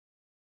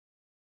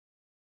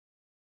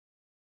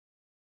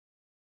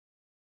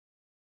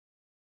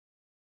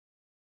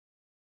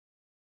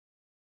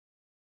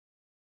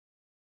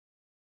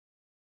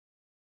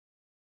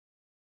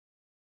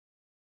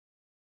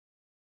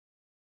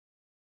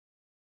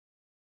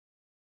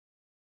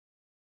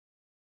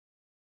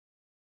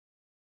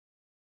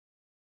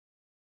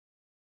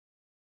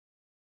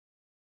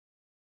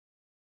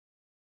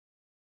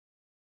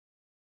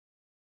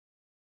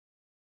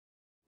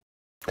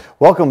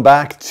Welcome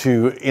back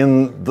to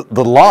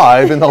the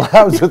live in the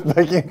labs with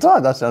Beki and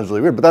Todd. That sounds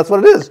really weird, but that's what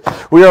it is.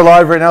 We are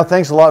live right now.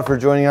 Thanks a lot for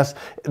joining us.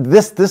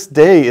 This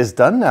day is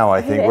done now, I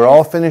think. We're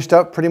all finished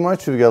up pretty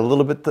much. We've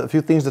got a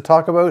few things to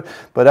talk about,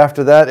 but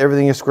after that,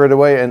 everything is squared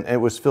away, and it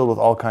was filled with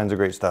all kinds of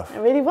great stuff. It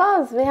really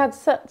was. We had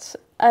such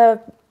an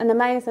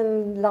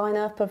amazing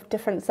lineup of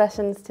different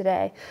sessions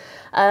today,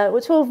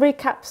 which will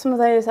recap some of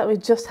those that we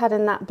just had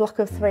in that block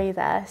of 3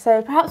 there.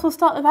 So perhaps we'll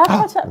start with our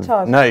project,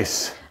 Todd.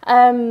 Nice.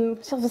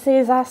 Which obviously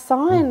is our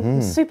sign.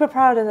 I'm super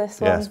proud of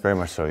this one. Yes, very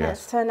much so,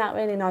 yes. It's turned out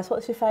really nice.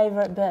 What's your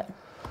favourite bit?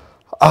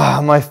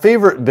 My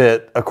favorite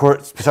bit, of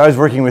course, besides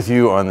working with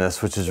you on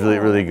this, which is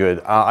really good,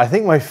 I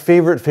think my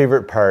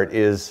favorite part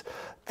is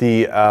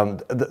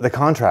the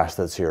contrast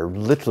that's here.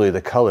 Literally,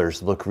 the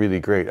colors look really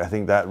great. I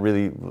think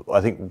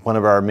one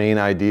of our main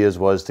ideas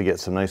was to get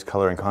some nice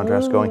color and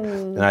contrast going,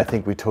 and I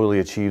think we totally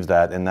achieved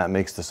that, and that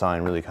makes the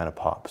sign really kind of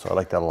pop. So I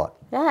like that a lot.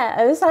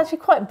 Yeah, it was actually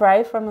quite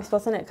brave from us,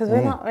 wasn't it? Because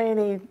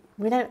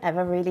we don't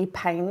ever really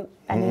paint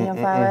any of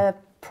our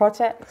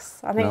projects.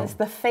 I think it's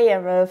the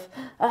fear of,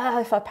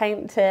 if I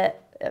paint it,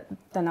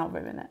 then I'll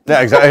ruin it.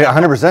 Yeah, exactly,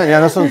 100%. Yeah,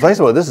 that's what's nice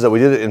about this is that we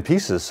did it in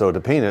pieces, so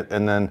to paint it,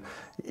 and then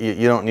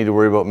you don't need to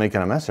worry about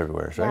making a mess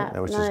everywhere,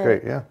 right? Which is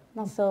great, yeah.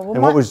 Well,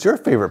 and what was your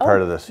favorite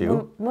part of this,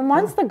 Well,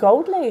 mine's the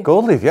gold leaf.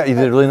 Gold leaf, yeah, you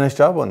did a really nice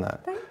job on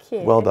that. Thank you.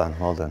 Well done,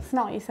 well done. It's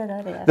not what you said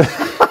earlier.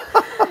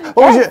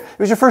 It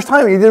was your first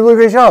time. You did a really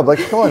great job. Like,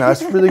 come on now,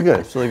 it's really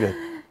good. It's really good.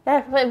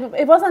 Yeah, but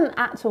it wasn't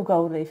actual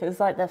gold leaf. It was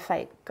like the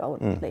fake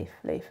gold leaf.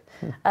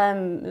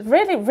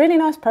 Really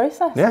nice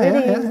process. Yeah,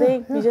 really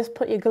easy. You just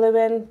put your glue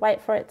in,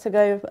 wait for it to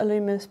go a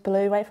luminous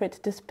blue, wait for it to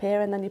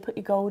disappear, and then you put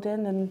your gold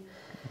in and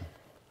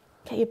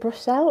get your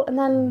brush out, and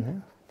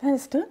then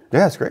it's done.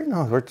 Yeah, it's great.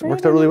 No, it worked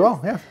out really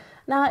well. Yeah.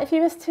 Now, if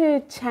you was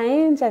to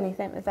change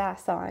anything with our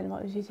sign,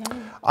 what would you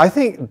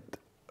change?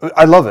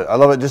 I love it. I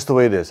love it just the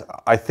way it is.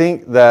 I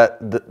think that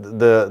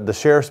the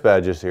sheriff's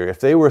badges here, if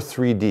they were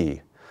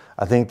 3D,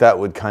 I think that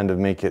would kind of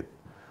make it,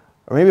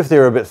 or maybe if they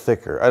were a bit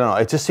thicker. I don't know.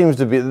 It just seems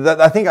to be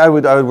that. I think I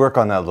would work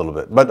on that a little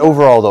bit. But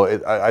overall, though,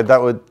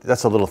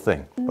 that's a little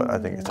thing. But I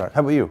think it's all right. How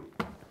about you?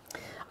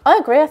 I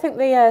agree. I think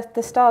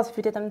the stars, if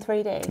we did them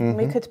 3D,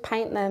 we could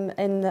paint them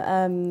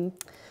in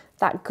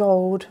that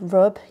gold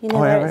rub. You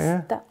know,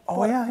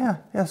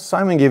 yeah.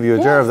 Simon gave you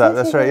a jar of that.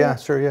 That's right. Yeah,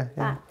 sure.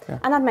 Yeah.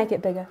 And I'd make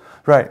it bigger.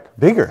 Right,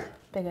 bigger.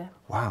 Bigger.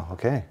 Wow.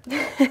 Okay.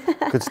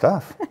 Good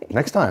stuff.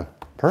 Next time.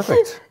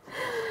 Perfect.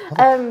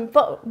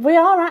 But we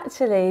are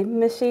actually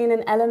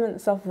machining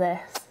elements of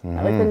this.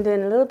 We've been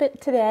doing a little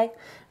bit today.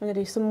 We're going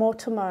to do some more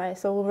tomorrow.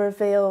 So we'll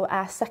reveal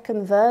our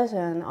second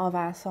version of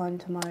our sign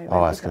tomorrow.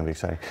 Oh, that's going to be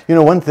exciting. You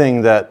know, one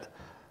thing that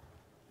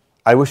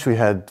I wish we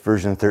had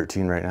version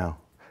 13 right now.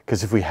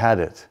 Because if we had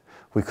it,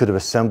 we could have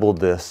assembled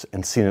this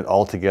and seen it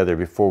all together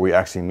before we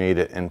actually made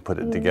it and put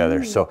it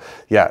together. So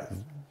yeah,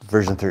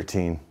 version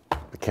 13. I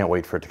can't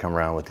wait for it to come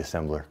around with the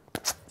assembler.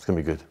 It's going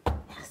to be good.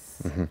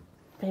 Yes.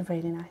 Be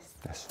really nice.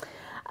 Yes.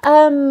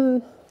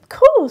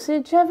 Cool. So,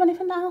 do you have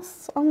anything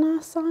else on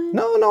our side?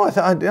 No.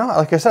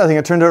 Like I said, I think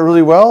it turned out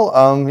really well.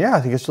 Yeah,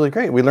 I think it's really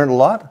great. We learned a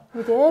lot.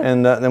 We did.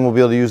 And then we'll be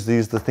able to use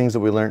the things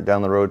that we learned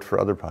down the road for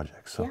other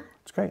projects. So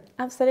it's great.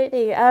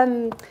 Absolutely.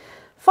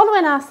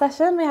 Following our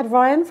session, we had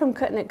Ryan from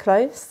Cutting It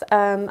Close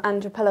and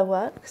Drapella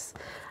Works.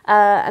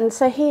 And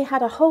so he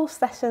had a whole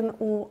session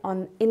all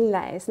on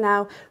inlays.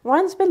 Now,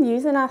 Ryan's been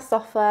using our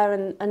software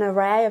and an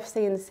array of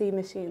CNC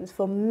machines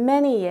for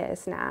many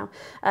years now.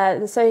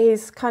 And so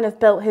he's kind of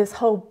built his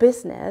whole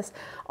business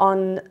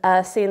on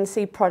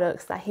CNC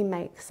products that he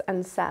makes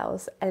and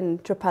sells in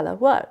Drapella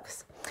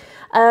Works.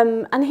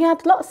 And he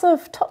had lots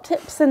of top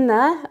tips in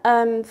there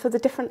for the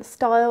different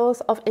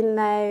styles of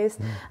inlays,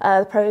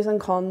 the pros and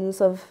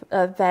cons of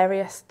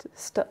various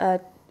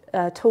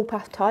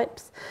toolpath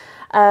types.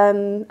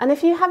 And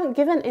if you haven't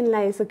given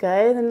inlays a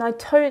go, then I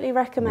totally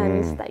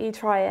recommend that you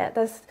try it.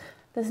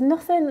 There's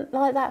nothing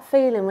like that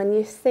feeling when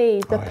you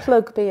see the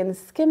plug being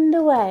skimmed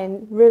away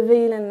and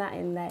revealing that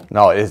inlay.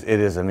 No, it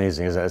is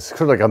amazing, isn't it? It's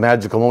sort of like a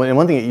magical moment. And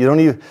one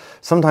thing,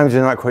 sometimes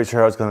you're not quite sure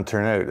how it's going to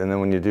turn out. And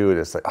then when you do it,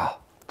 it's like,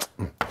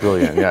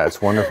 brilliant. Yeah,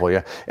 it's wonderful.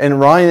 Yeah. And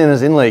Ryan and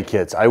his inlay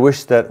kits, I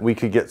wish that we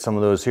could get some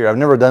of those here. I've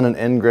never done an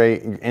end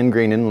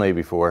grain inlay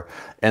before.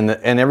 And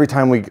every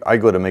time I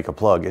go to make a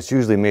plug, it's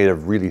usually made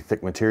of really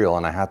thick material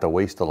and I have to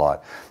waste a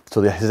lot.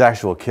 So his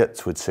actual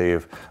kits would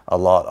save a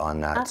lot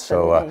on that.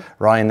 Absolutely. So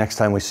Ryan, next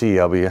time we see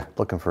you, I'll be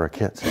looking for a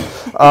kit.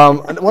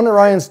 One of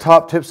Ryan's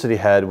top tips that he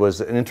had was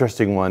an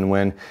interesting one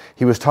when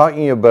he was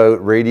talking about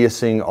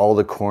radiusing all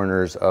the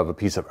corners of a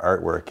piece of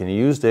artwork. And he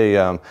used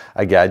a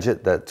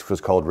gadget that was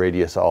called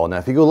Radius All. Now,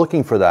 if you go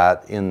looking for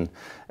that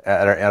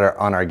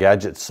on our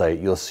gadget site,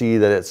 you'll see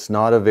that it's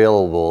not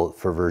available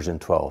for version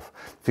 12.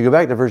 If you go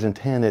back to version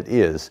 10, it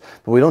is,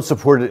 but we don't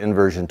support it in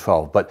version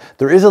 12. But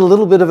there is a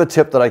little bit of a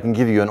tip that I can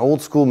give you, an old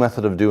school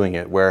method of doing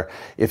it, where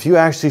if you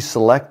actually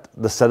select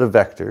the set of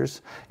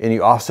vectors and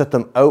you offset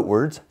them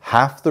outwards,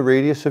 half the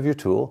radius of your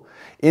tool,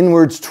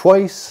 inwards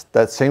twice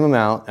that same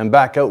amount, and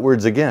back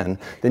outwards again,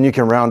 then you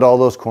can round all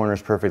those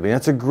corners perfectly. And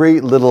that's a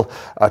great little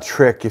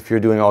trick if you're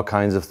doing all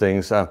kinds of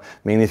things,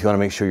 mainly if you want to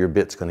make sure your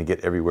bit's going to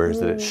get everywhere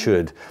as that it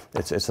should.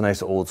 It's a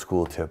nice old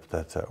school tip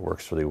that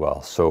works really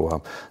well.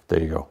 So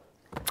there you go.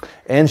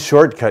 And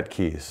shortcut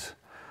keys.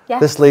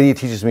 Yes. This lady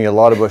teaches me a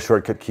lot about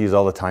shortcut keys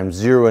all the time.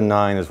 0 and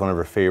 9 is one of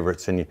her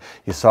favorites, and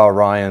you saw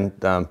Ryan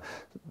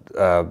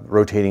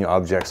rotating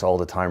objects all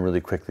the time really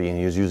quickly, and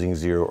he was using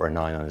 0 or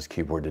 9 on his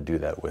keyboard to do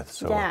that with.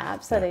 So yeah,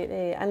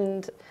 absolutely. Yeah.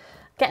 And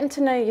getting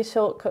to know your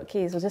shortcut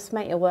keys will just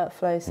make your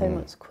workflow so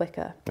much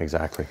quicker.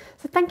 Exactly.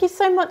 So thank you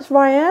so much,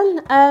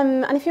 Ryan.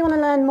 And if you want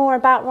to learn more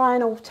about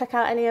Ryan or check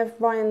out any of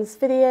Ryan's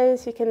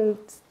videos, you can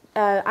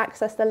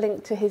access the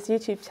link to his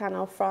YouTube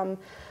channel from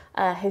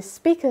his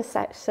speaker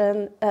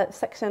section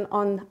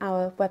on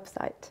our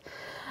website.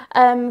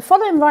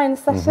 Following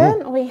Ryan's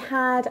session, we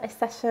had a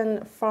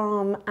session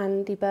from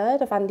Andy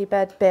Bird of Andy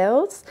Bird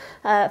Builds.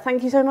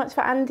 Thank you so much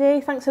for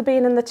Andy. Thanks for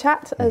being in the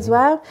chat as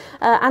well.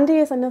 Andy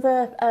is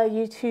another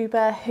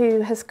YouTuber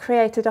who has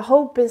created a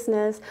whole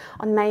business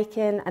on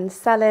making and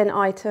selling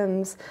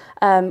items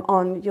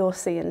on your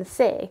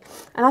CNC.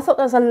 And I thought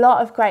there was a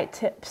lot of great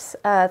tips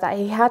that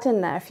he had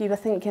in there if you were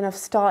thinking of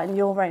starting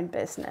your own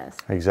business.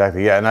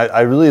 Exactly, yeah. And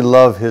I really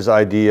love his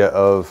idea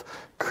of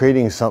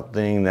creating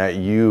something that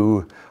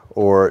you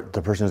or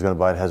the person who's going to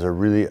buy it has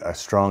a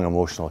strong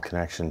emotional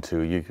connection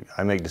to.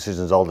 I make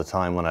decisions all the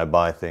time when I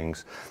buy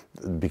things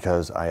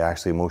because I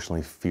actually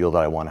emotionally feel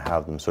that I want to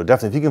have them. So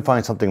definitely, if you can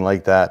find something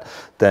like that,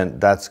 then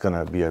that's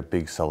going to be a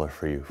big seller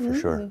for you, for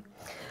sure.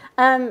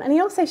 And he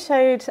also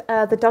showed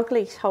the dog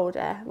leash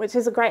holder, which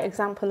is a great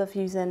example of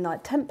using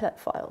like template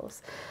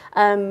files.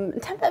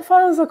 Template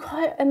files are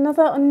quite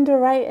another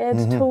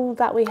underrated tool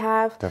that we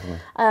have. Definitely.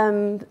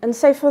 And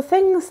so for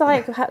things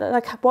like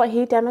what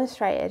he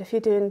demonstrated, if you're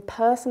doing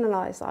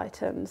personalized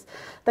items,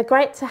 they're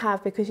great to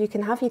have because you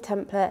can have your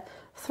template,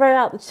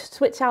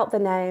 switch out the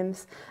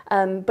names,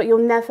 but you'll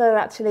never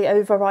actually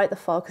overwrite the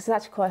file because it's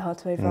actually quite hard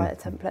to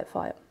overwrite a template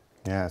file.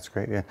 Yeah, that's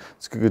great. Yeah,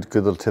 it's a good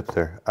little tip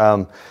there.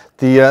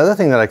 The other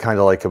thing that I kind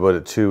of like about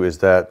it too is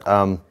that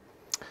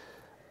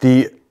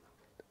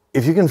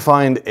if you can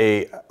find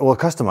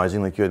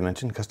customizing, like you had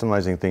mentioned,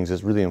 customizing things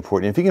is really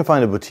important. If you can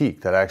find a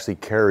boutique that actually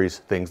carries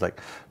things like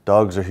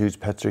dogs are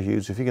huge, pets are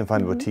huge. If you can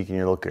find a boutique in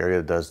your local area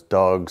that does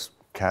dogs,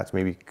 cats,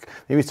 maybe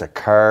it's a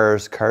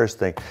cars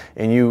thing,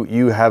 and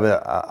you have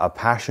a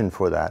passion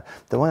for that,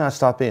 then why not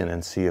stop in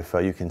and see if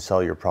you can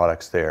sell your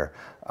products there.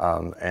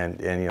 And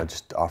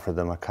just offer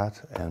them a cut,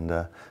 and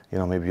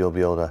maybe you'll be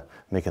able to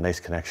make a nice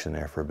connection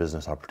there for a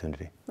business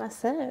opportunity.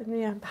 That's it.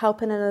 Yeah,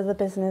 helping another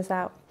business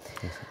out.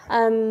 Exactly.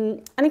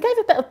 And he gave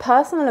a bit of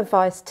personal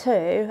advice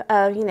too.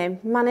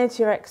 Manage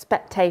your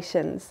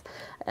expectations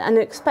and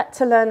expect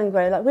to learn and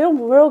grow. Like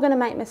we're all going to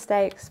make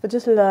mistakes, but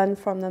just learn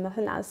from them. I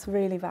think that's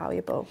really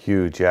valuable.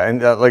 Huge, yeah.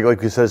 And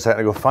like you said a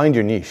second ago, find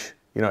your niche.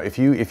 If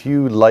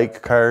you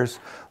like cars,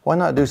 why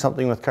not do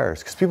something with cars?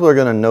 Because people are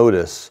going to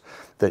notice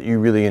that you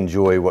really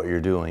enjoy what you're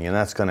doing, and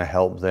that's going to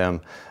help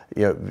them.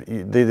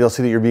 They'll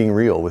see that you're being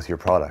real with your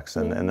products,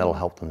 and that'll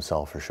help them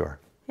sell for sure.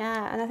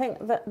 Yeah, and I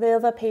think that the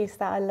other piece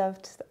that I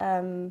loved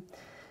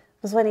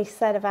was when he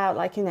said about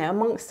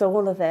amongst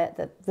all of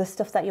it, the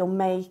stuff that you're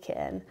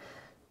making,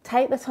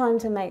 take the time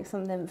to make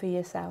something for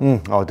yourself.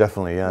 Oh,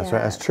 definitely, yeah, that's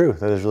right. That's true.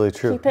 That is really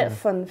true. Keep it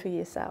fun for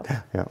yourself.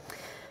 Yeah.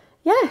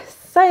 Yes.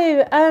 So,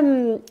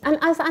 and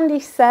as Andy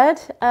said,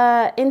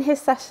 in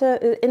his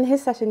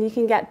session, you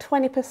can get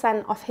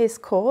 20% off his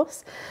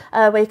course,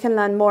 where you can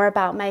learn more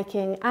about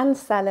making and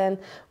selling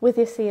with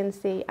your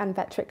CNC and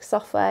Vectric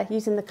software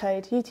using the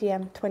code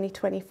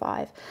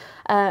UGM2025.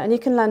 And you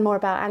can learn more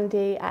about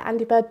Andy at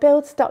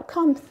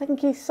andybirdbuilds.com.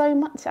 Thank you so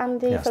much,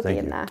 Andy, for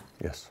being there.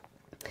 Yes.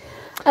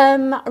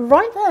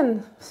 Right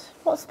then.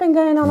 What's been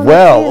going on the CNC?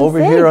 Well,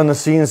 over here on the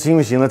CNC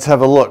machine, let's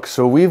have a look.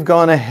 So we've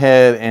gone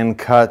ahead and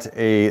cut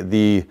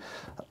the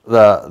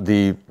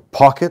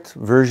pocket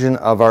version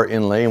of our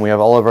inlay, and we have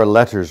all of our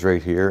letters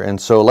right here. And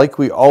so like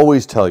we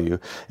always tell you,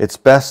 it's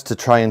best to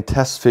try and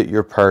test fit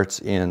your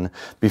parts in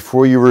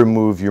before you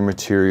remove your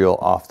material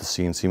off the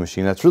CNC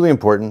machine. That's really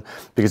important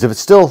because if it's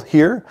still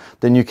here,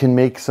 then you can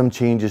make some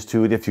changes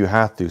to it if you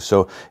have to.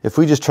 So if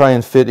we just try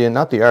and fit in,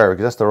 not the R,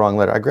 because that's the wrong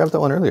letter. I grabbed that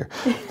one earlier.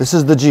 This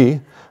is the G.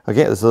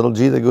 Okay, this little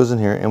G that goes in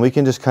here, and we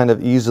can just kind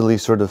of easily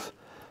sort of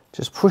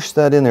just push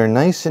that in there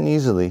nice and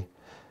easily.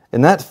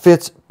 And that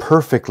fits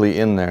perfectly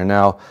in there.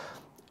 Now,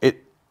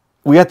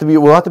 we'll have to be a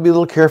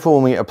little careful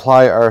when we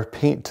apply our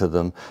paint to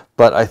them,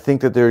 but I think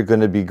that they're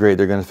going to be great.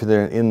 They're going to fit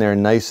in there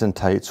nice and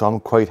tight, so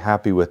I'm quite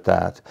happy with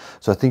that.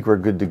 So I think we're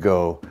good to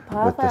go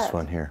with this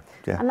one here.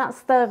 Yeah. And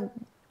that's the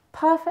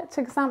perfect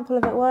example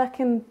of it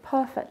working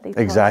perfectly.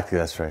 Exactly,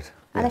 that's right.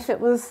 And yes.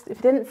 If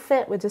it didn't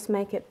fit, we'd just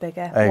make it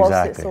bigger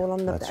whilst it's all on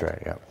the bed. That's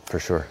right, yeah, for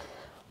sure.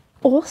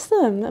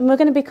 Awesome. And we're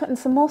going to be cutting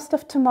some more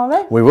stuff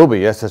tomorrow. We will be,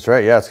 yes, that's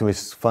right. Yeah, it's going to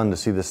be fun to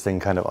see this thing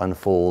kind of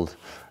unfold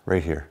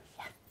right here.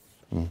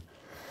 Yeah. Mm.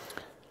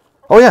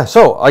 Oh yeah,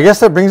 so I guess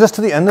that brings us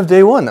to the end of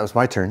day one. That was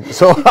my turn.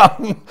 So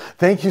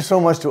thank you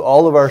so much to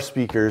all of our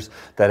speakers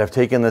that have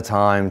taken the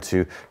time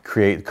to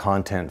create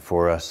content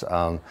for us.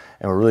 And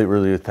we're really,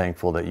 really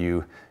thankful that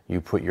you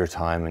put your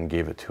time and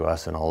gave it to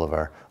us and all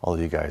of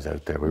you guys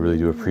out there. We really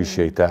do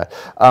appreciate that.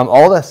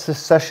 All the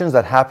sessions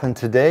that happened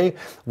today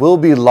will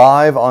be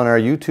live on our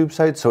YouTube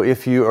site. So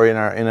if you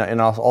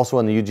are also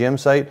on the UGM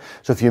site.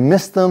 So if you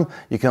missed them,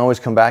 you can always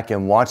come back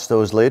and watch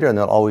those later, and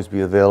they'll always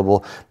be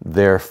available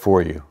there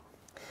for you.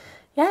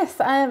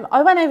 Yes,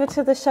 I went over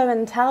to the show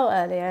and tell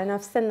earlier, and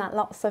I've seen that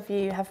lots of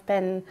you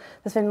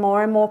there's been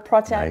more and more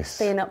projects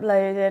being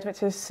uploaded,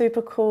 which is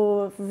super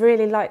cool.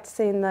 Really liked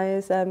seeing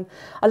those. I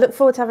look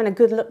forward to having a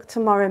good look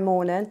tomorrow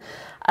morning.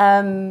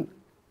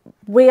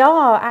 We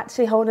are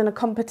actually holding a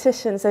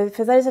competition. So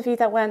for those of you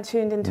that weren't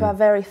tuned into our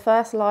very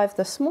first live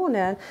this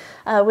morning,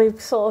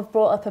 we've sort of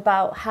brought up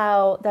about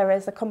how there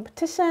is a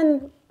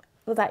competition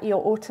that you're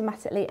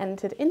automatically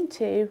entered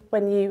into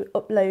when you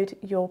upload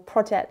your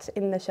project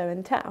in the show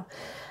and tell.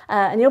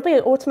 And you'll be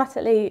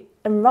automatically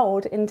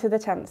enrolled into the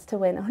chance to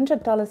win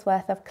 $100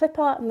 worth of clip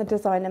art in the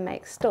Designer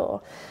Make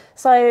store.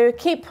 So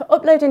keep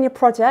uploading your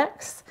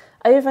projects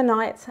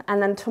overnight,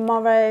 and then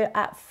tomorrow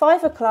at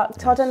 5 o'clock,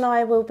 Todd and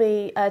I will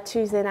be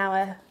choosing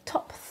our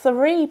top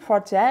 3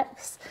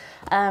 projects,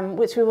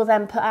 which we will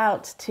then put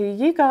out to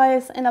you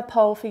guys in a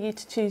poll for you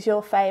to choose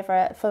your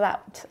favourite for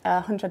that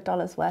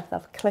 $100 worth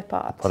of clip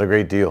art. What a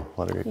great deal.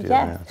 What a great deal.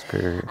 Yeah, it's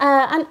great.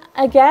 And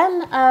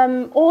again,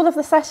 all of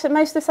the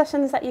most of the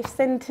sessions that you've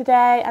seen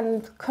today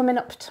and coming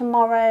up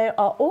tomorrow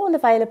are all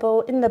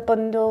available in the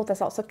bundle.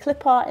 There's lots of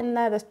clip art in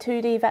there. There's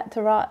 2D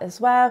vector art as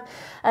well.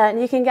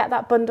 And you can get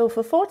that bundle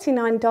for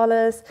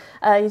 $49.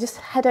 You just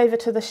head over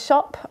to the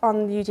shop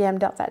on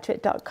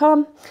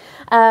ugm.vectric.com.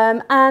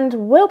 And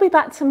we'll be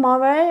back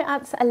tomorrow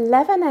at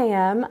 11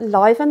 AM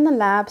live in the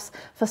labs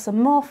for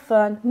some more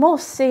fun, more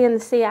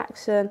CNC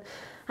action,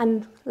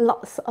 and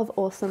lots of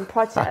awesome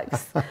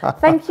projects.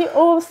 Thank you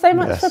all so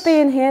much for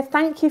being here.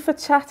 Thank you for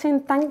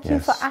chatting. Thank you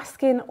for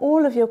asking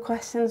all of your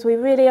questions. We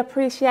really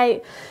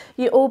appreciate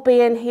you all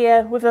being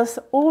here with us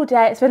all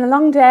day. It's been a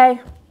long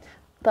day,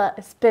 but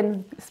it's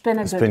been a good one.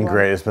 It's been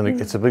great. It's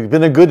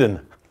been a good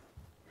one.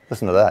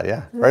 Listen to that,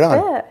 yeah. Right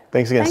on.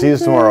 Thanks again. See you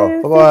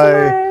tomorrow.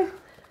 Bye-bye.